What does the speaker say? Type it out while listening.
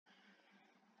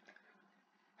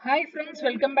Hi friends,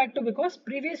 welcome back to because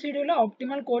previous video la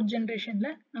optimal code generation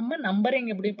la நம்ம numbering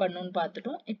எப்படி பண்ணனும்னு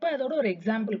பார்த்துட்டோம். இப்போ அதோட ஒரு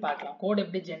எக்ஸாம்பிள் பார்க்கலாம். கோட்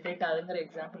எப்படி ஜெனரேட் ஆகுதுங்கற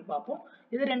எக்ஸாம்பிள் பார்ப்போம்.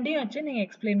 இது ரெண்டையும் வச்சு நீங்க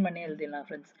எக்ஸ்பிளைன் பண்ணி எழுதலாம்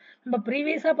friends. நம்ம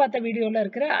ப்ரீவியஸா பார்த்த வீடியோல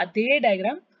இருக்கிற அதே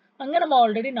டயகிராம் அங்க நம்ம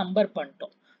ஆல்ரெடி நம்பர்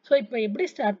பண்ணிட்டோம். ஸோ இப்போ எப்படி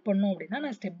ஸ்டார்ட் பண்ணோம் அப்படின்னா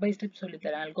நான் ஸ்டெப் பை ஸ்டெப்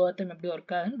சொல்லித்தரேன். அல்கோரிதம் எப்படி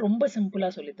ஒர்க் ஆகுதுன்னு ரொம்ப சிம்பிளா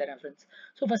சொல்லித்தரேன் ஃப்ரெண்ட்ஸ்.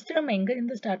 ஸோ ஃபர்ஸ்ட் நம்ம எங்க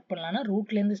இருந்து ஸ்டார்ட் பண்ணலாம்னா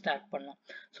ரூட்ல இருந்து ஸ்டார்ட் பண்ணலாம்.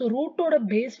 ஸோ ரூட்டோட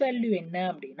பேஸ் வேல்யூ என்ன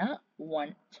அப்படின்னா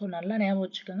 1. ஸோ நல்லா ஞாபகம்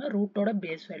வச்சுக்கோங்க, ரூட்டோட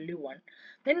பேஸ் வேல்யூ 1.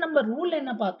 தென் நம்ம ரூல்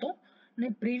என்ன பார்த்தோம்,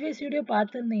 ப்ரீவியஸ் வீடியோ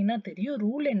பார்த்துருந்தீங்கன்னா தெரியும்.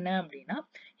 ரூல் என்ன அப்படின்னா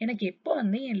எனக்கு எப்போ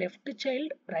வந்து என் லெஃப்ட்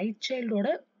சைல்டு ரைட் சைல்டோட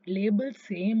லேபிள்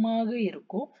சேமாக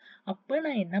இருக்கும் அப்போ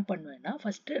நான் என்ன பண்ணுவேன்னா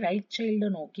ஃபர்ஸ்ட் ரைட் சைல்டை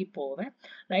நோக்கி போவேன்.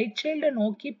 ரைட் சைல்டை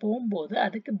நோக்கி போகும்போது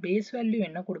அதுக்கு பேஸ் வேல்யூ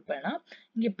என்ன கொடுப்பேன்னா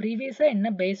இங்கே ப்ரீவியஸாக என்ன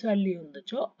பேஸ் வேல்யூ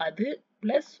இருந்துச்சோ அது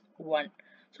ப்ளஸ் 1.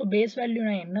 ஸோ பேஸ் வேல்யூ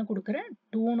நான் என்ன கொடுக்குறேன்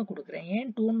 2ன்னு கொடுக்குறேன். ஏன்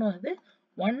 2ன்னு வந்து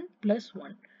 1 plus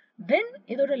 1. Then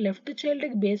இதோட லெஃப்ட்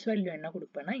சைல்டுக்கு பேஸ் வேல்யூ என்ன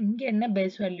கொடுப்பேன்னா இங்க என்ன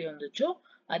பேஸ் வேல்யூ வந்துச்சோ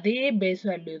அதே பேஸ்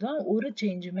வேல்யூ தான், ஒரு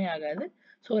சேஞ்சுமே ஆகாது.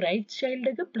 ஸோ ரைட்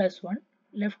சைல்டுக்கு +1,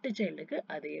 லெஃப்ட் சைல்டுக்கு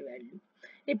அதே வேல்யூ.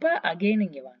 இப்போ அகெயின்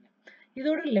இங்க வாங்க,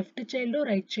 இதோட லெஃப்ட் சைல்டும்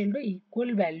ரைட் சைல்டும்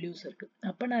ஈக்குவல் வேல்யூஸ் இருக்கு.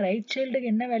 அப்போ நான் ரைட் சைல்டுக்கு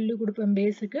என்ன வேல்யூ கொடுப்பேன்,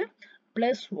 பேஸுக்கு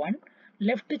 +1,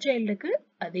 லெஃப்ட் சைல்டுக்கு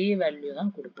அதே வேல்யூ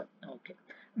தான் கொடுப்பேன். ஓகே,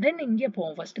 தென் இங்கே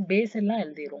போவோம். ஃபர்ஸ்ட் பேஸ் எல்லாம்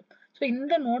எழுதிரும். ஸோ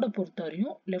இந்த நோடை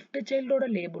பொறுத்தவரையும் லெஃப்ட் சைல்டோட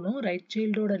லேபிளும் ரைட்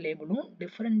சைல்டோட லேபிளும்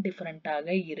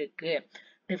டிஃப்ரெண்டாக இருக்கு.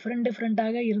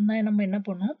 டிஃப்ரெண்டாக இருந்தா நம்ம என்ன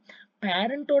பண்ணுவோம்,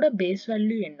 பேரண்டோட பேஸ்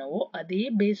வேல்யூ என்னவோ அதே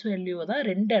பேஸ் வேல்யூவை தான்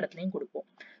ரெண்டு இடத்துலையும் கொடுப்போம்.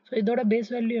 ஸோ இதோட பேஸ்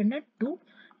வேல்யூ என்ன 2,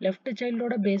 லெஃப்ட்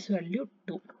சைல்டோட பேஸ் வேல்யூ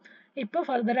 2. இப்போ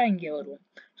ஃபர்தரா இங்கே வருவோம்.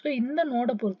 ஸோ இந்த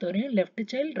நோடை பொறுத்தவரையும் லெஃப்ட்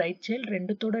சைல்டு ரைட் சைல்டு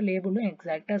ரெண்டுத்தோட லேபிளும்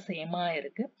எக்ஸாக்டா சேமா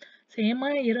இருக்கு.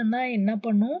 சேமா இருந்தா என்ன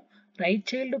பண்ணும், ரைட்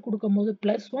சைல்டு கொடுக்கும்போது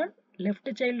 +1, லெஃப்ட்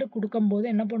சைல்டு கொடுக்கும்போது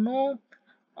என்ன பண்ணும்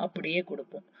அப்படியே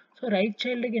கொடுப்போம். ஸோ ரைட்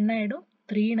சைல்டுக்கு என்ன ஆயிடும்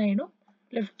 3 ஆயிடும்,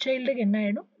 லெஃப்ட் சைல்டுக்கு என்ன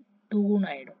ஆயிடும் 2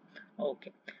 ஆயிடும். ஓகே,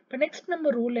 இப்போ நெக்ஸ்ட்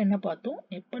நம்ம ரூல் என்ன பார்த்தோம்,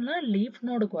 எப்பெல்லாம் லீஃப்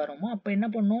நோடுக்கு வரோமோ அப்போ என்ன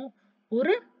பண்ணும்,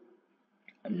 ஒரு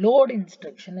லோட்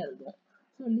இன்ஸ்ட்ரக்ஷன் எழுதுவோம்.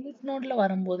 ஸோ லீஃப் நோட்ல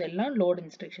வரும்போது எல்லாம் லோட்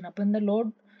இன்ஸ்ட்ரக்ஷன். அப்போ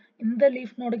இந்த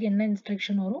லீஃப் நோடுக்கு என்ன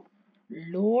இன்ஸ்ட்ரக்ஷன் வரும்,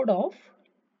 லோட் ஆஃப்,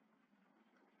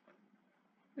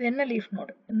 இது என்ன லீஃப்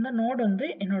நோடு, இந்த நோடு வந்து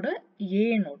என்னோட a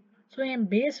note. So N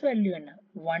base value என்ன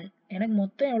 1, எனக்கு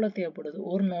மொத்தம் எவ்வளோ தேவைப்படுது,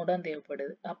 ஒரு நோடாக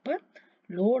தேவைப்படுது. அப்போ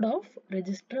load of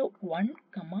register 1,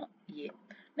 A.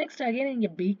 Next again இங்கே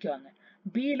பிக்கு வாங்க,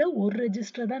 பியில் ஒரு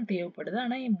ரெஜிஸ்டர் தான் தேவைப்படுது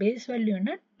ஆனால் என் பேஸ் வேல்யூ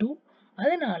என்ன 2.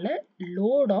 அதனால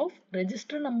லோட் ஆஃப்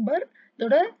ரெஜிஸ்டர் நம்பர்,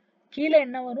 இதோட கீழே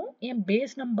என்ன வரும், என்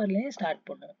பேஸ் நம்பர்லேயும் ஸ்டார்ட்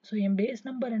பண்ணுவோம். ஸோ என் பேஸ்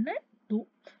நம்பர் என்ன 2.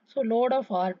 So load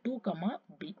of R2,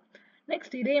 B.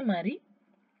 Next இதே மாதிரி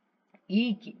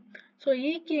ஈக்கு. ஸோ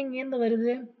ஈக்கு எங்கேருந்து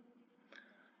வருது,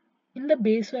 இந்த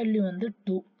பேஸ் வேல்யூ வந்து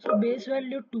 2. ஸோ பேஸ்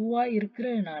வேல்யூ 2ஆ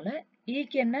இருக்கிறதுனால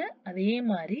ஈக்கு என்ன அதே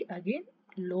மாதிரி again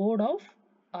load of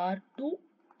R2,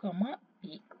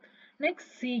 E.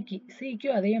 Next சிக்கு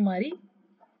அதே மாதிரி.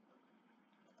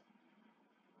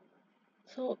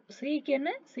 ஸோ சிக்கு என்ன,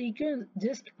 சிக்கு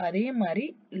ஜஸ்ட் அதே மாதிரி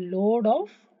load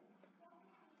of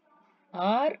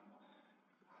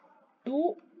R2,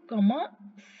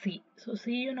 C. So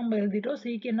சியும் நம்ம எழுதிட்டோம்,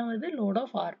 சிக்கு என்ன வருது load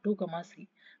of R2, C.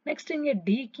 Next இங்கே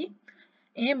டிக்கு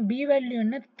ஏன் பி வேல்யூ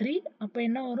என்ன 3, அப்போ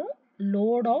என்ன வரும்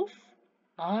load of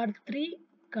R3,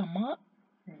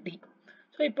 D.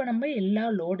 So இப்போ நம்ம எல்லா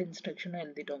லோட் இன்ஸ்ட்ரக்ஷனும்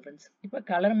எழுதிட்டோம் ஃப்ரெண்ட்ஸ். இப்போ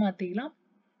கலர் மாற்றிக்கலாம்,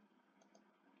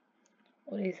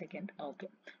 ஒரே செகண்ட். ஓகே,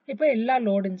 இப்போ எல்லா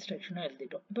லோட் இன்ஸ்ட்ரக்ஷனும்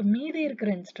எழுதிட்டோம். இப்போ மீதி இருக்கிற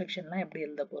இன்ஸ்ட்ரக்ஷன்லாம் எப்படி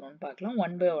எழுத போகிறோம்னு பார்க்கலாம்.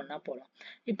 1 by 1 போகலாம்.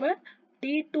 இப்போ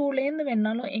T2லேருந்து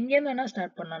வேணாலும் எங்கேருந்து வேணால்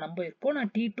ஸ்டார்ட் பண்ணலாம். நம்ம இப்போ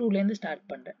நான் T2லேருந்து ஸ்டார்ட்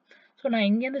பண்ணுறேன். ஸோ நான்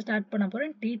எங்கேருந்து ஸ்டார்ட் பண்ண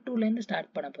போகிறேன், T2லேருந்து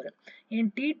ஸ்டார்ட் பண்ண போகிறேன்.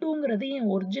 என் T2ங்கிறது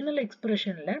என் ஒரிஜினல்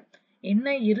எக்ஸ்பிரஷனில்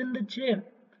என்ன இருந்துச்சு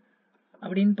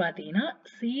அப்படின்னு பார்த்தீங்கன்னா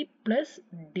சி ப்ளஸ்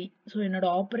டி. ஸோ என்னோட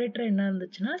ஆப்ரேட்டர் என்ன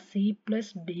இருந்துச்சுன்னா சி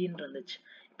ப்ளஸ் டின்னு இருந்துச்சு.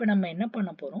 இப்போ நம்ம என்ன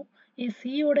பண்ண போகிறோம், என்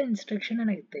சியோட இன்ஸ்ட்ரக்ஷன்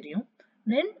எனக்கு தெரியும்,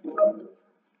 தென்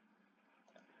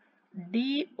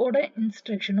டியோட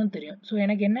இன்ஸ்ட்ரக்ஷனும் தெரியும். ஸோ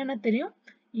எனக்கு என்னென்ன தெரியும்,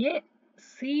 ஏன்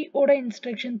சியோட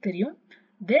இன்ஸ்ட்ரக்ஷன் தெரியும்,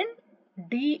 தென்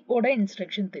டியோட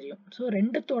இன்ஸ்ட்ரக்ஷன் தெரியும். ஸோ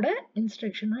ரெண்டுத்தோட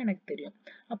இன்ஸ்ட்ரக்ஷனும் எனக்கு தெரியும்.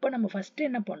 அப்போ நம்ம ஃபர்ஸ்ட்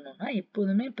என்ன பண்ணோம்னா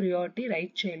எப்போதுமே ப்ரியாரிட்டி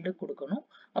ரைட் சைல்டு கொடுக்கணும்.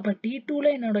 அப்போ T2ல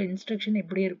என்னோட இன்ஸ்ட்ரக்ஷன்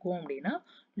எப்படி இருக்கும் அப்படின்னா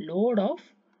load of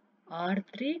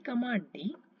R3, D,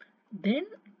 then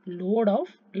load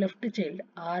of left child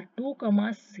R2,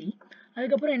 C.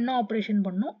 அதுக்கப்புறம் என்ன ஆப்ரேஷன்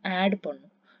பண்ணும், ஆட்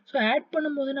பண்ணும். ஸோ ஆட்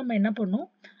பண்ணும்போது நம்ம என்ன பண்ணோம்,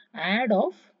 ஆட்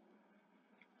ஆஃப்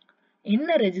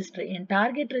என்ன ரெஜிஸ்டர், என்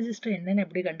டார்கெட் ரெஜிஸ்டர் என்னன்னு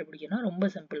எப்படி கண்டுபிடிக்கணும், ரொம்ப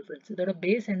சிம்பிள் ஃப்ரெண்ட்ஸ். இதோட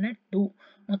பேஸ் என்ன 2,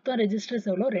 மொத்தம் ரெஜிஸ்டர்ஸ்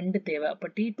எவ்வளோ 2 தேவை. அப்போ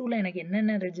T2ல எனக்கு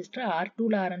என்னென்ன ரெஜிஸ்டர்,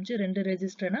 R2ல ஆரம்பிச்சு 2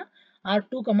 ரெஜிஸ்டர்னா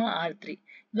R2, R3.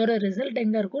 இதோட ரிசல்ட்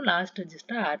எங்க இருக்கும்? லாஸ்ட்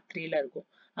ரெஜிஸ்டர் R3ல இருக்கும்.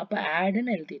 அப்ப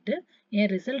ஆட்னு எழுதிட்டு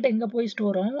என் ரிசல்ட் எங்க போய்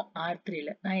ஸ்டோர் ஆகும்?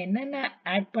 R3ல. நான் என்னென்ன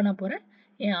ஆட் பண்ண போறேன்?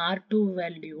 என் R2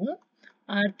 வேல்யூவும்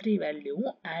R3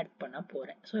 வேல்யூவும் ஆட் பண்ண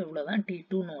போறேன். ஸோ இவ்வளவுதான்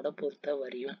T2 நோட பொறுத்த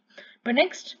வரையும். இப்போ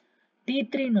நெக்ஸ்ட்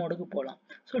T3 நோடுக்கு போலாம்.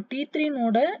 ஸோ T3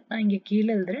 நோட நான் இங்க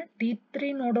கீழே எழுதுறேன்.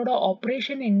 T3 நோடோட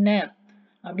ஆப்ரேஷன் என்ன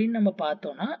அப்படின்னு நம்ம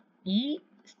பார்த்தோம்னா E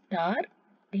star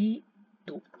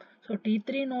T2. So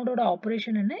T3 நோடோட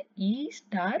operation என்ன? E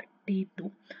star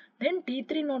T2. தென்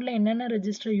T3 நோட்ல என்னென்ன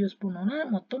ரெஜிஸ்டர் யூஸ் பண்ணோம்னா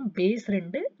மொத்தம் பேஸ்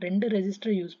ரெண்டு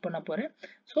ரெஜிஸ்டர் யூஸ் பண்ண போறேன்.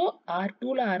 ஸோ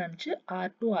R2ல ஆரம்பிச்சு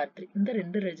R2 R3 இந்த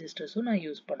ரெண்டு ரெஜிஸ்டர்ஸும் நான்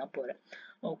யூஸ் பண்ண போறேன்.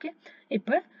 ஓகே,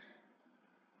 இப்போ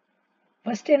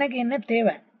ஃபர்ஸ்ட் எனக்கு என்ன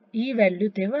தேவை? E வேல்யூ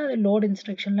தேவை. அது லோட்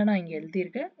இன்ஸ்ட்ரக்ஷன்ல நான் இங்க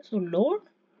எழுதியிருக்கேன். So load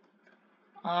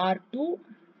R2,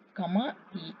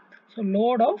 E. So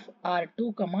load of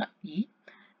R2, E.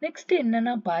 Next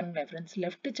என்னன்னா பாருங்க ஃப்ரெண்ட்ஸ்,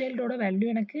 லெஃப்ட் சைல்டோட வேல்யூ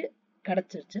எனக்கு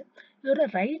கிடைச்சிருச்சு. இதோட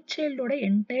ரைட் சைல்டோட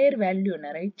என்டையர் வேல்யூ என்ன?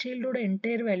 ரைட் சைல்டோட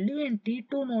என்டையர் வேல்யூ என்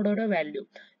T2 நோடோட வேல்யூ.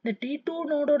 இந்த T2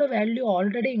 நோடோட வேல்யூ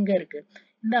ஆல்ரெடி இங்க இருக்கு.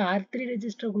 இந்த R3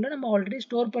 ரெஜிஸ்டருக்குள்ள நம்ம ஆல்ரெடி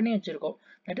ஸ்டோர் பண்ணி வச்சிருக்கோம்.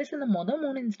 தட் இஸ் இந்த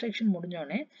மூணு இன்ஸ்ட்ரக்ஷன்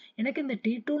முடிஞ்சோடனே எனக்கு இந்த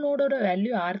T2 நோடோட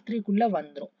வேல்யூ R3க்குள்ள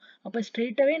வந்துடும். அப்ப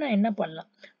ஸ்ட்ரெயிட்டாவே நான் என்ன பண்ணலாம்?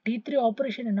 T3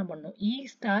 ஆபரேஷன் என்ன பண்ணும்? E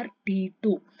star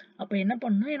T2. அப்ப என்ன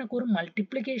பண்ணும்? எனக்கு ஒரு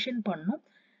மல்டிப்ளிகேஷன் பண்ணும்.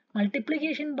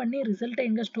 மல்டிப்ளிகேஷன் பண்ணி ரிசல்ட்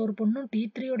எங்க ஸ்டோர் பண்ணும்?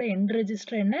 T3 யோட எண்ட்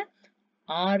ரெஜிஸ்டர் என்ன?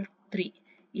 R3.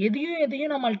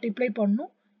 எதையும் நான் மல்டிப்ளை பண்ணும்.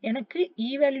 எனக்கு E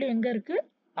வேல்யூ எங்க இருக்கு?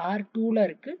 R2ல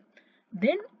இருக்கு.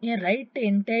 தென் என் ரைட்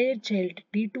என்டையர் சைல்டு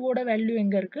T2 ஓட வேல்யூ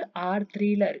எங்க இருக்கு?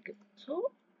 R3ல இருக்கு. So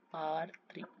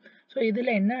R3. ஸோ இதுல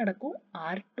என்ன நடக்கும்?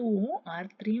 R2வும்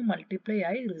R3யும் மல்டிப்ளை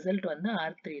ஆகி ரிசல்ட் வந்து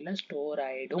R3ல ஸ்டோர்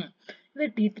ஆயிடும். இது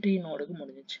T3 நோடுக்கு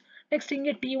முடிஞ்சிச்சு. நெக்ஸ்ட்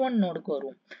இங்க T1 நோடுக்கு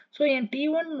வருவோம். ஸோ என்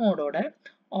T1 நோடோட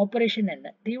ஆபரேஷன் என்ன?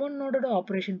 T1 நோடோட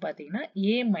ஆபரேஷன் பார்த்தீங்கன்னா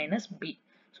A minus B.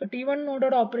 So T1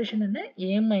 நோடோட operation என்ன?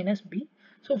 A minus B.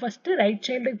 So first right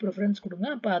சைல்டுக்கு preference கொடுங்க.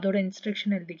 அப்போ அதோட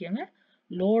இன்ஸ்ட்ரக்ஷன் எழுதிக்கோங்க.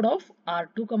 load of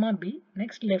R2, B.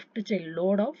 Next left child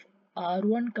load of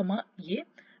R1, A.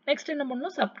 Next என்ன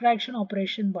பண்ணும்? subtraction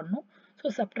operation பண்ணும். So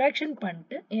subtraction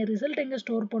பண்ணிட்டு என் ரிசல்ட் எங்க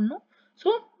ஸ்டோர் பண்ணும்?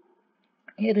 So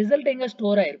என் ரிசல்ட் எங்க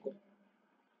ஸ்டோர் ஆயிருக்கும்?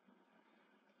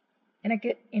 எனக்கு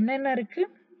என்னென்ன இருக்கு?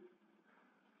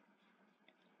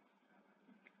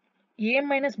 A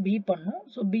minus B பண்ணும்.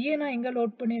 So B நான் எங்க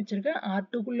லோட் பண்ணி வச்சிருக்கேன்?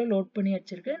 R2 குள்ள லோட் பண்ணி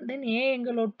வச்சிருக்கேன். Then A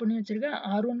எங்க லோட் பண்ணி வச்சிருக்கேன்?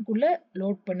 R1 குள்ள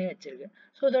லோட் பண்ணி வச்சிருக்கேன்.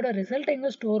 So இதோட ரிசல்ட் எங்க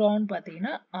ஸ்டோர் ஆகும்னு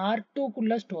பார்த்தீங்கன்னா R2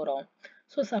 குள்ள ஸ்டோர் ஆகும்.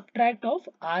 So subtract of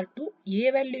R2.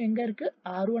 A value எங்க இருக்கு?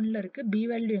 R1ல இருக்கு. B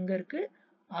வேல்யூ எங்க இருக்கு?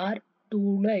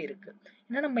 R2ல இருக்கு.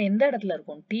 ஏன்னா நம்ம எந்த இடத்துல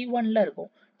இருக்கோம்? T1ல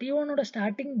இருக்கோம். T1 ஓட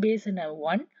ஸ்டார்டிங் பேஸ் என்ன?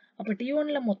 1. அப்ப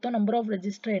T1ல மொத்தம் நம்பர் ஆஃப்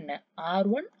ரெஜிஸ்டர் என்ன?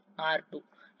 R1, R2.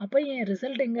 அப்போ என்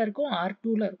ரிசல்ட் எங்க இருக்கும்?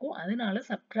 R2ல இருக்கும். அதனால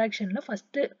சப்ட்ராக்ஷன்ல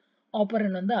ஃபர்ஸ்ட்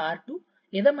ஆப்பரண்ட் வந்து R2.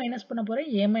 எதை மைனஸ் பண்ண போறேன்?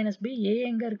 A minus B. A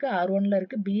எங்க இருக்கு? R1ல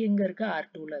இருக்கு. B எங்க இருக்கு?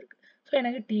 R2ல இருக்கு. ஸோ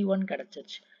எனக்கு T1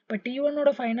 கிடைச்சிருச்சு. இப்போ T1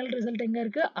 ஓட ஃபைனல் ரிசல்ட் எங்க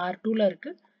இருக்கு? R2ல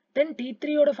இருக்கு. தென்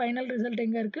T3 ஓட ஃபைனல் ரிசல்ட்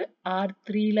எங்க இருக்கு?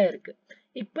 R3ல இருக்கு.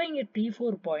 இப்போ இங்க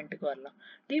T4 பாயிண்ட்டுக்கு வரலாம்.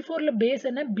 T4ல பேஸ்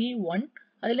என்ன? B1.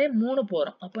 அதுல 3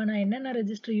 போறோம். அப்ப நான் என்னென்ன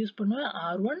ரெஜிஸ்டர் யூஸ் பண்ணுவேன்?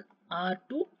 R1,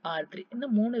 R2, R3 இந்த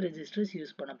 3 ரெஜிஸ்டர்ஸ்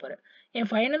யூஸ் பண்ண போறேன். என்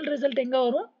ஃபைனல் ரிசல்ட் எங்க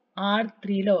வரும்?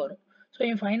 R3ல வரும். ஸோ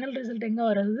என் ஃபைனல் ரிசல்ட் எங்க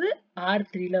வருது?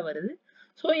 R3ல வருது.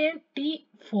 ஸோ என்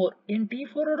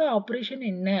T4 ஓட ஆப்ரேஷன்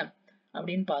என்ன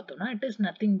அப்படின்னு பார்த்தோம்னா it is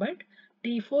nothing but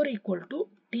T4 equal to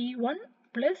T1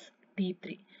 plus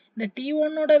T3. இந்த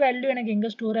T1 ஓட வேல்யூ எனக்கு எங்க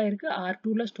ஸ்டோர் ஆயிருக்கு?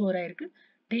 R2ல ஸ்டோர் ஆயிருக்கு.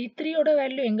 T3 ஓட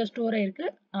வேல்யூ எங்க ஸ்டோர் ஆயிருக்கு?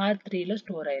 R3ல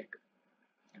ஸ்டோர் ஆயிருக்கு.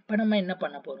 இப்போ நம்ம என்ன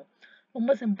பண்ண போறோம்?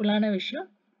 ரொம்ப சிம்பிளான விஷயம்.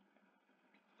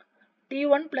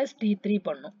 T1 plus T3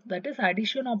 பண்ணும். That is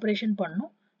addition operation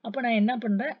பண்ணும். அப்போ நான் என்ன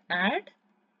பண்றேன்? add.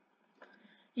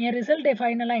 என் ரிசல்ட்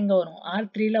ஃபைனலா எங்க வரும்?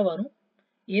 R3ல வரும்.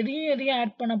 எதையும்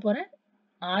ஆட் பண்ண போறேன்?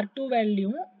 R2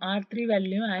 வேல்யூவும் R3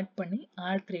 வேல்யூவும் ஆட் பண்ணி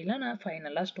R3ல நான்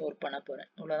ஃபைனலா ஸ்டோர் பண்ண போறேன்.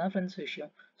 அவ்வளவுதான் ஃப்ரெண்ட்ஸ்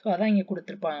விஷயம். ஸோ அதான் இங்க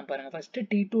கொடுத்துருப்பாங்க பாருங்க. ஃபர்ஸ்ட்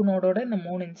T2 நோடோட இந்த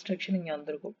 3 இன்ஸ்ட்ரக்ஷன் இங்க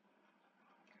வந்திருக்கும்.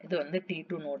 இது வந்து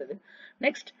T2 நோடுது.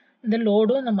 நெக்ஸ்ட் இந்த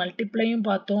லோடும் இந்த மல்டிப்ளையும்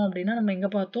பார்த்தோம் அப்படின்னா நம்ம எங்க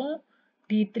பார்த்தோம்?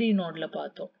 T3 நோட்ல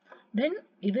பார்த்தோம். தென்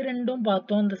இது ரெண்டும்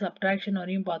பார்த்தோம். இந்த சப்ட்ராக்ஷன்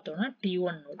வரையும் பார்த்தோம்னா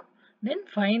T1 நோட். தென்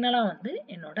ஃபைனலா வந்து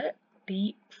என்னோட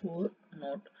T4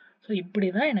 நோட். ஸோ இப்படி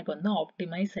தான் எனக்கு வந்து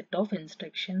ஆப்டிமைஸ் செட் ஆஃப்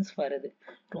இன்ஸ்ட்ரக்ஷன்ஸ் வருது.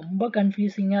 ரொம்ப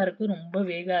கன்ஃபியூசிங்காக இருக்குது, ரொம்ப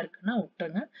வேகா இருக்குன்னா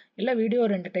விட்டுருங்க. இல்லை வீடியோ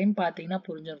 2 டைம் பார்த்தீங்கன்னா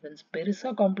புரிஞ்சிடும் ஃப்ரெண்ட்ஸ்.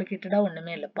 பெருசாக காம்ப்ளிகேட்டடாக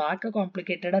ஒன்றுமே இல்லை. பார்க்க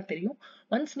காம்ப்ளிகேட்டடாக தெரியும்.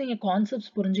 ஒன்ஸ் நீங்கள்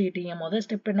கான்செப்ட்ஸ் புரிஞ்சுக்கிட்டீங்க, முதல்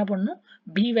ஸ்டெப் என்ன பண்ணணும்?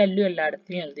 B வேல்யூ எல்லா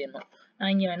இடத்துலையும் எழுதிடணும்.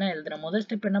 நான் இங்கே வேணா எழுதுறேன். முதல்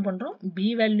ஸ்டெப் என்ன பண்ணுறோம்? B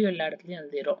வேல்யூ எல்லா இடத்துலையும்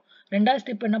எழுதிடுறோம். ரெண்டாவது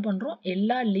ஸ்டெப் என்ன பண்ணுறோம்?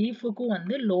 எல்லா லீஃபுக்கும்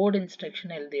வந்து லோட்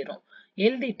இன்ஸ்ட்ரக்ஷன் எழுதிடுறோம்.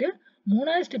 எழுதிட்டு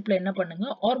மூணாவது ஸ்டெப்ல என்ன பண்ணுங்க,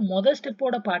 ஆர் மொதல்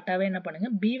ஸ்டெப்போட பார்ட்டாவே என்ன பண்ணுங்க,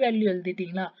 B value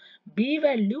எழுதிட்டீங்களா, B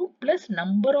value plus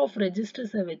number of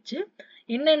ரெஜிஸ்டர்ஸை வச்சு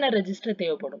என்னென்ன ரெஜிஸ்டர்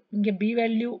தேவைப்படும். இங்க B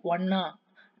value 1ஆ,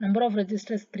 number of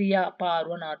registers 3ஆ, அப்ப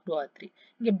R1 R2 R3.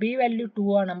 இங்க B value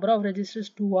 2ஆ, number of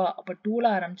registers 2ஆ, அப்ப 2ல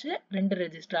ஆரம்பிச்சு 2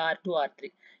 ரெஜிஸ்டர் R2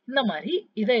 R3. இந்த மாதிரி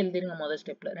இதை எழுதிருங்க முதல்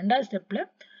ஸ்டெப்ல. ரெண்டாவது ஸ்டெப்ல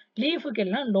லீஃபுக்கு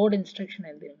எல்லாம் லோட் இன்ஸ்ட்ரக்ஷன்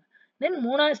எழுதிருங்க. தென்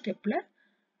மூணாவது ஸ்டெப்ல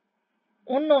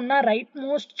ஒன்னா ரைட்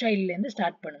மோஸ்ட் சைல்ட்ல இருந்து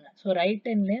ஸ்டார்ட் பண்ணுங்க. ஸோ ரைட்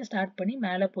ஹேண்ட்லேயும் ஸ்டார்ட் பண்ணி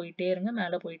மேலே போயிட்டே இருங்க,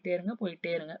 மேலே போயிட்டே இருங்க,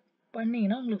 போயிட்டே இருங்க.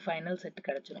 பண்ணீங்கன்னா உங்களுக்கு ஃபைனல் செட்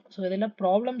கிடைச்சிடும். ஸோ இதில்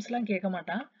ப்ராப்ளம்ஸ்லாம் கேட்க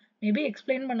மாட்டான். மேபி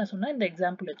எக்ஸ்பிளைன் பண்ண சொன்னால் இந்த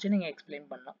எக்ஸாம்பிள் வச்சு நீங்கள் எக்ஸ்பிளைன்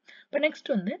பண்ணலாம். இப்போ நெக்ஸ்ட்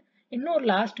வந்து இன்னொரு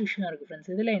லாஸ்ட் விஷயம் இருக்குது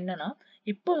ஃப்ரெண்ட்ஸ். இதில் என்னன்னா,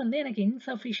 இப்போ வந்து எனக்கு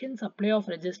இன்சஃபிஷியன்ட் சப்ளை ஆஃப்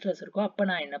ரெஜிஸ்டர்ஸ் இருக்கும். அப்போ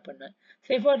நான் என்ன பண்ணுவேன்,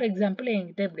 சே ஃபார் எக்ஸாம்பிள்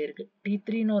என்கிட்ட இப்படி இருக்கு,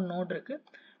 T3ன்னு ஒரு நோட் இருக்கு,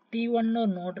 T1ன்னு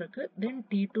ஒரு நோட் இருக்கு, தென்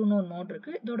T2ன்னு ஒரு நோட்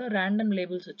இருக்கு. இதோட ரேண்டம்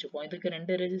லேபிள்ஸ் வச்சுப்போம். இதுக்கு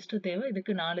 2 ரெஜிஸ்டர் தேவை,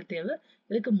 இதுக்கு 4 தேவை,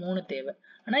 இதுக்கு 3 தேவை.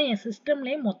 ஆனால் என்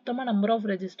சிஸ்டம்லேயே மொத்தமாக நம்பர் ஆஃப்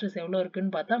ரெஜிஸ்டர்ஸ் எவ்வளோ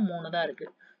இருக்குன்னு பார்த்தா 3 தான் இருக்கு.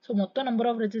 ஸோ மொத்தம் நம்பர்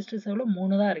ஆஃப் ரெஜிஸ்டர்ஸ் எவ்வளோ,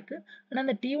 3 தான் இருக்கு. ஆனால்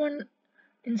அந்த T1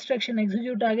 இன்ஸ்ட்ரக்ஷன்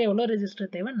எக்ஸிக்யூட் ஆக எவ்வளோ ரெஜிஸ்டர்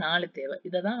தேவை, 4 தேவை.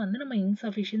 இதை தான் வந்து நம்ம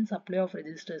இன்சஃபிஷியன்ட் சப்ளை ஆஃப்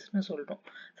ரெஜிஸ்டர்ஸ்னு சொல்கிறோம்.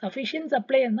 சஃபிஷியன்ட்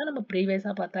சப்ளை இருந்தால் நம்ம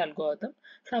ப்ரீவியஸாக பார்த்த அல்கோரிதம்,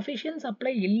 சஃபிஷியன்ட்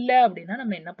சப்ளை இல்லை அப்படின்னா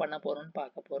நம்ம என்ன பண்ண போகிறோம்னு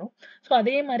பார்க்க போகிறோம். ஸோ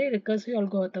அதே மாதிரி ரிகர்சிவ்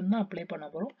அல்கோரிதம் தான் அப்ளை பண்ண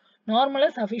போகிறோம்.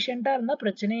 நார்மலாக சஃபிஷியண்ட்டாக இருந்தால்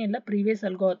பிரச்சனையே இல்லை, ப்ரீவியஸ்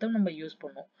அல்கோரிதம் நம்ம யூஸ்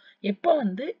பண்ணுவோம். எப்போ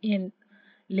வந்து என்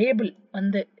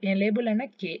லேபிள் என்ன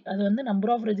கே, அது வந்து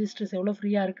நம்பர் ஆஃப் ரெஜிஸ்டர்ஸ் எவ்வளோ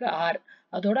ஃப்ரீயாக இருக்குது ஆர்,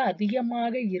 அதோட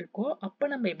அதிகமாக இருக்கோ அப்போ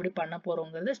நம்ம எப்படி பண்ண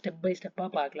போகிறோங்கிறத ஸ்டெப் பை ஸ்டெப்பாக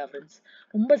பார்க்கலாம் ஃப்ரெண்ட்ஸ்.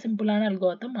 ரொம்ப சிம்பிளான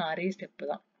அல்கோரிதம், 6 ஸ்டெப்பு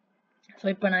தான். ஸோ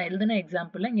இப்போ நான் எழுதின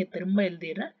எக்ஸாம்பிளில் இங்கே திரும்ப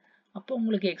எழுதிடுறேன். அப்போ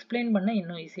உங்களுக்கு எக்ஸ்பிளைன் பண்ண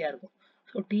இன்னும் ஈஸியாக இருக்கும்.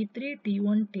 So T3,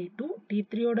 T1, T2,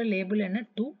 T3யோட label என்ன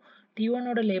 2,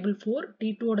 T1ஓட லேபிள் 4,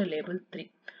 T2ஓட லேபிள் 3.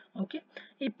 ஓகே,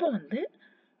 இப்போ வந்து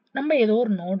நம்ம ஏதோ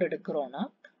ஒரு நோட் எடுக்கிறோன்னா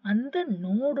அந்த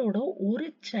நோடோட ஒரு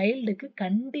சைல்டுக்கு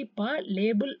கண்டிப்பா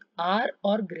label R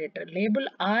R greater. Label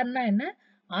ஆர்னா என்ன,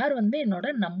 ஆர் வந்து என்னோட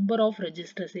நம்பர் ஆஃப்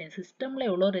ரெஜிஸ்டர்ஸ், என் சிஸ்டம்ல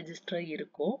எவ்வளோ ரெஜிஸ்டர்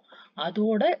இருக்கோ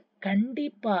அதோட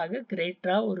கண்டிப்பாக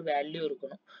கிரேட்டரா ஒரு வேல்யூ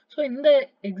இருக்கணும். ஸோ இந்த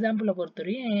எக்ஸாம்பிளை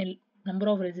பொறுத்தவரையும்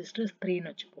நம்பர் ஆஃப் ரெஜிஸ்டர்ஸ்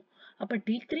 3ன்னு வச்சுப்போம். அப்ப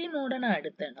T3 நோட நான்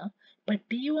எடுத்தேன்னா இப்ப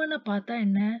T1 பார்த்தா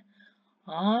என்ன,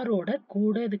 ஆரோட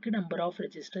கூட இதுக்கு நம்பர் ஆஃப்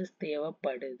ரெஜிஸ்டர்ஸ்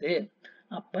தேவைப்படுது.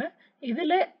 அப்ப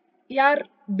இதுல யார்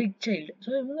பிக் சைல்டு, ஸோ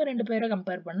இவங்க 2 பேரை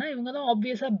கம்பேர் பண்ணா இவங்க தான்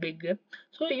ஆப்வியஸா பிக்.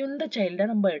 ஸோ இந்த சைல்டை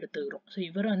நம்ம எடுத்துக்கிறோம். ஸோ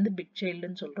இவரை வந்து பிக்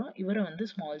சைல்டுன்னு சொல்றோம், இவரை வந்து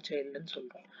ஸ்மால் சைல்டுன்னு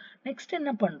சொல்றோம். நெக்ஸ்ட்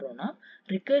என்ன பண்றோம்னா,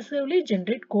 ரிகர்சிவ்லி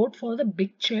generate code for the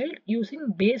big child using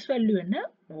base value என்ன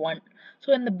 1. ஸோ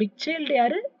இந்த பிக் சைல்டு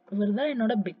யாரு, இவர் தான்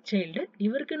என்னோட பிக் சைல்டு.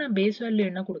 இவருக்கு நான் பேஸ் வேல்யூ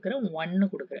என்ன கொடுக்குறேன், 1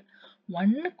 கொடுக்குறேன்.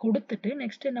 1 கொடுத்துட்டு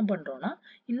நெக்ஸ்ட் என்ன பண்றோம்னா,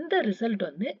 இந்த ரிசல்ட்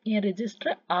வந்து என்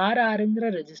ரெஜிஸ்டர் RRங்கிற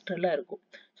ரெஜிஸ்டர்ல இருக்கும்.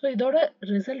 ஸோ இதோட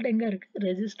ரிசல்ட் எங்க இருக்கு,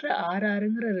 ரெஜிஸ்டர்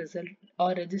RRங்கிற ரிசல்ட்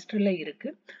ரெஜிஸ்டர்ல இருக்கு.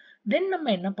 தென்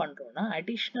நம்ம என்ன பண்றோம்னா,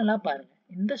 அடிஷ்னலா பாருங்க,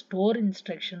 இந்த ஸ்டோர்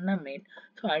இன்ஸ்ட்ரக்ஷன் தான் மெயின்.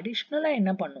 ஸோ அடிஷ்னலா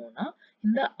என்ன பண்ணுவோம்னா,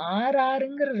 இந்த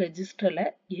RRங்கிற ரெஜிஸ்டர்ல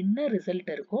என்ன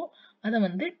ரிசல்ட் இருக்கோ அதை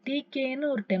வந்து TKன்னு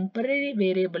ஒரு டெம்பரரி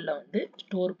வேரியபிள்ல வந்து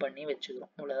ஸ்டோர் பண்ணி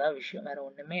வச்சுக்கிறோம். அவ்வளவுதான் விஷயம், வேற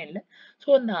ஒண்ணுமே இல்லை. ஸோ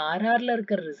அந்த RRல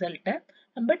இருக்கிற ரிசல்ட்டை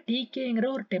நம்ம TKங்கிற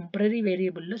ஒரு டெம்பரரி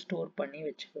வேரியபிள்ல ஸ்டோர் பண்ணி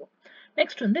வச்சுக்கிறோம்.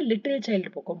 நெக்ஸ்ட் வந்து லிட்டில்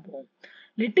சைல்டு பக்கம் போவோம்.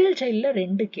 Little சைல்ட்ல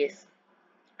 2 case.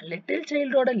 லிட்டில்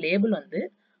சைல்டோட லேபிள் வந்து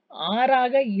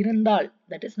ஆறாக இருந்தால்,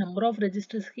 தட் இஸ் நம்பர் ஆஃப்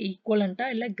ரெஜிஸ்டர்ஸ்க்கு ஈக்குவலண்டா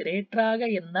இல்ல கிரேட்டராக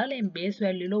இருந்தால் என் பேஸ்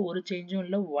வேல்யூல ஒரு சேஞ்சும்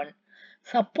இல்லை 1.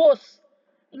 சப்போஸ்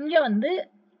இங்க வந்து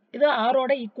இது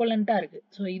ஆரோட ஈக்குவலண்டா இருக்கு,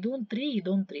 ஸோ இதுவும் 3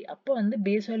 இதுவும் 3, அப்போ வந்து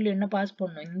பேஸ் வேல்யூ என்ன பாஸ்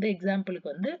பண்ணணும், இந்த எக்ஸாம்பிளுக்கு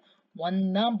வந்து 1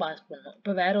 தான் பாஸ் பண்ணணும்.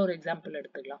 இப்போ வேற ஒரு எக்ஸாம்பிள்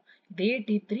எடுத்துக்கலாம். இதே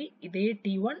T3, இதே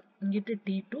T1, இங்கிட்டு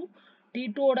T2,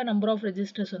 T2ஓட நம்பர் ஆஃப்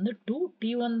ரெஜிஸ்டர்ஸ் வந்து 2,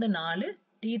 T1 வந்து 4,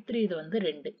 T3 இது வந்து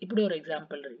 2. இப்படி ஒரு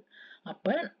எக்ஸாம்பிள் இருக்கு.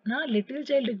 அப்ப நான் லிட்டில்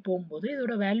சைல்டுக்கு போகும்போது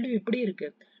இதோட வேல்யூ எப்படி இருக்கு,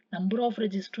 நம்பர் ஆஃப்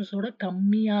ரெஜிஸ்டர்ஸோட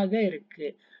கம்மியாக இருக்கு.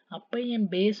 அப்ப என்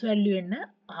பேஸ் வேல்யூ என்ன,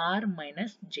 R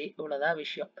மைனஸ் J. இவ்வளவுதான்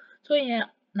விஷயம். So N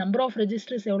number of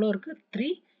registers எவ்வளோ இருக்கு 3,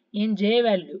 என் J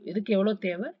வேல்யூ இதுக்கு எவ்வளோ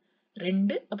தேவை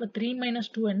 2. அப்ப 3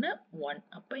 மைனஸ் 2 என்ன 1.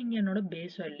 அப்ப இங்க என்னோட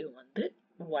பேஸ் வேல்யூ வந்து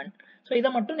 1. ஸோ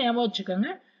இதை மட்டும் ஞாபகம் வச்சுக்கோங்க.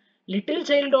 லிட்டில்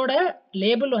சைல்டோட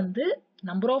லேபிள் வந்து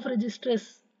நம்பர் ஆஃப் ரெஜிஸ்டர்ஸ்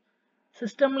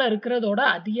சிஸ்டம்ல இருக்கிறதோட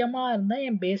அதிகமா இருந்தா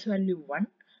என் பேஸ் வேல்யூ 1,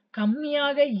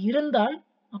 கம்மியாக இருந்தால்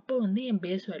அப்போ வந்து என்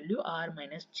base value R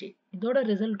minus J. இதோட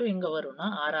ரிசல்ட்டும் எங்க வரும்னா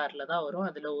RRல தான் வரும்.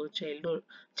 அதுல ஒரு சைல்டு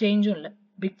சேஞ்சும் இல்லை.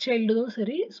 பிக் சைல்டுதும்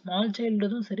சரி ஸ்மால்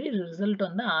சைல்டுதும் சரி ரிசல்ட்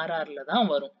வந்து RRல தான்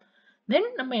வரும். தென்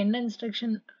நம்ம என்ன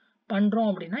இன்ஸ்ட்ரக்ஷன் பண்றோம்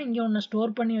அப்படின்னா, இங்க ஒன்னு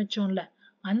ஸ்டோர் பண்ணி வச்சோம்ல,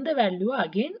 அந்த value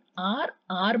again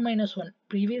R minus 1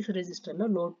 previous ரெஜிஸ்டர்ல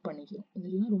load பண்ணிக்கிறோம்.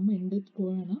 இதெல்லாம் ரொம்ப இன்டெப்த்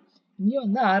போவேன்னா இங்க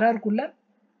வந்து RRக்குள்ள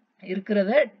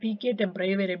இருக்கிறத tk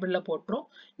டெம்பரரி வேரியபிள்ல போட்டுரும்.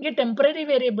 இங்க டெம்பரரி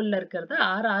வேரியபிள்ல இருக்கிறத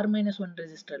r1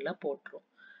 ரெஜிஸ்டர்ல போட்டுரும்.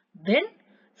 தென்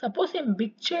சப்போஸ் என்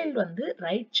பிக் சைல்டு வந்து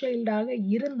ரைட் சைல்டாக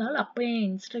இருந்தால் அப்ப என்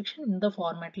இன்ஸ்ட்ரக்ஷன் இந்த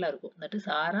ஃபார்மேட்ல இருக்கும். தட் இஸ்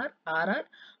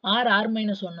r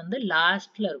வந்து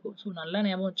லாஸ்ட்ல இருக்கும். ஸோ நல்லா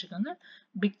ஞாபகம் வச்சுக்கோங்க.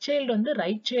 பிக் சைல்டு வந்து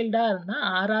ரைட் சைல்டா இருந்தா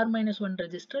r1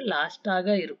 ரெஜிஸ்டர்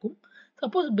லாஸ்டாக இருக்கும்.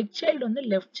 சப்போஸ் பிக் சைல்டு வந்து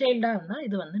லெஃப்ட் சைல்டா இருந்தா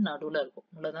இது வந்து நடுவுல இருக்கும்.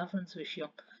 இவ்வளவுதான் ஃப்ரெண்ட்ஸ்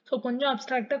விஷயம். ஸோ கொஞ்சம்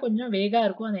அப்டிராக்டா கொஞ்சம் வேகா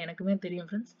இருக்கும். அது எனக்குமே தெரியும்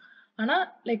ஃப்ரெண்ட்ஸ். ஆனா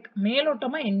லைக்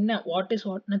மேலோட்டமா என்ன வாட் இஸ்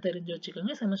வாட்னு தெரிஞ்சு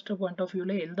வச்சுக்கோங்க. செமஸ்டர் பாயிண்ட் ஆஃப்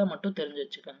வியூல எழுத மட்டும் தெரிஞ்சு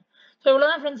வச்சுக்கோங்க. ஸோ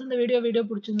இவ்வளவுதான் ஃப்ரெண்ட்ஸ். இந்த வீடியோ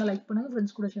பிடிச்சிருந்தா லைக் பண்ணுங்க,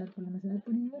 ஃப்ரெண்ட்ஸ் கூட ஷேர்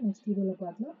பண்ணுங்க. நெக்ஸ்ட் வீடியோல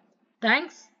பார்க்கலாம்.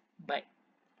 தேங்க்ஸ். பை.